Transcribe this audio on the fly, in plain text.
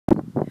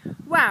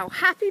Wow,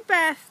 happy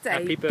birthday,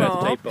 Happy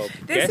birthday, Bob.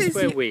 Guess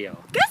where we are.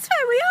 Guess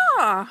where we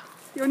are?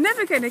 You're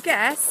never going to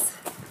guess.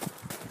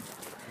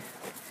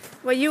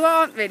 Well, you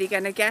aren't really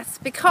going to guess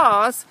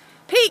because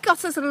Pete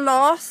got us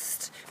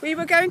lost. We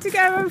were going to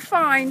go and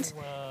find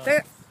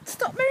the...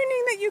 Stop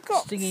moaning that you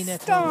got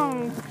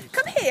stung.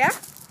 Come here.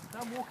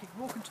 No,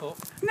 walk and talk.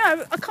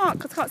 No, I can't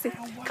because I can't see.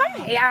 Come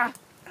here.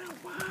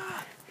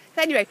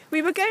 So anyway,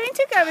 we were going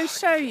to go and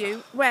show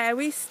you where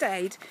we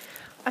stayed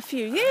a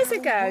few years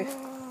ago.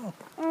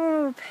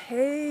 Oh,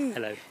 Pete.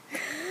 Hello.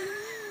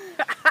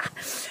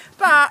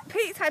 But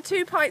Pete's had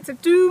 2 pints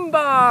of Doom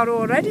Bar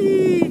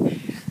already.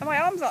 And my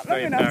arm's not long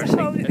Very enough to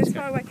hold it embarrassing. this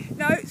far away.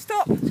 No,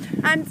 stop.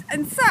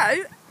 And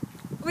so,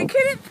 we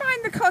couldn't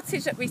find the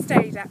cottage that we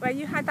stayed at where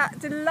you had that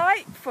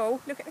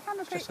delightful... Look at the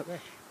camera, Pete. Just up there.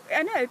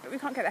 I know, but we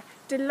can't get there.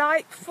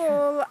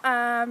 Delightful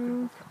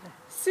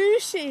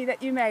sushi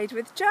that you made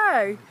with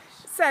Joe.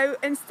 So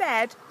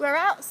instead, we're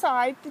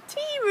outside the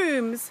tea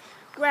rooms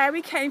where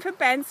we came for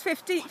Ben's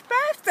 15th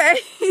birthday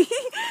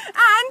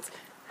and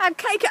had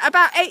cake at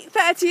about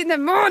 8:30 in the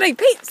morning.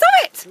 Pete, stop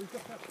it!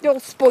 You're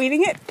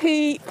spoiling it,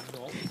 Pete.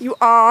 You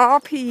are,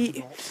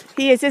 Pete.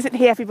 He is, isn't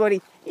he,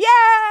 everybody?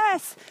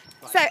 Yes!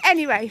 So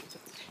anyway,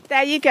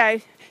 there you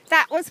go.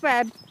 That was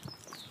where...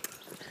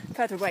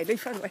 Further away, Lou,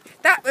 further away.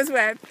 That was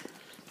where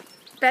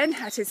Ben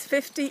had his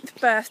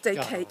 15th birthday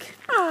cake.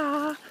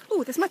 Ah,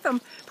 oh, there's my thumb.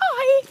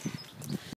 Bye!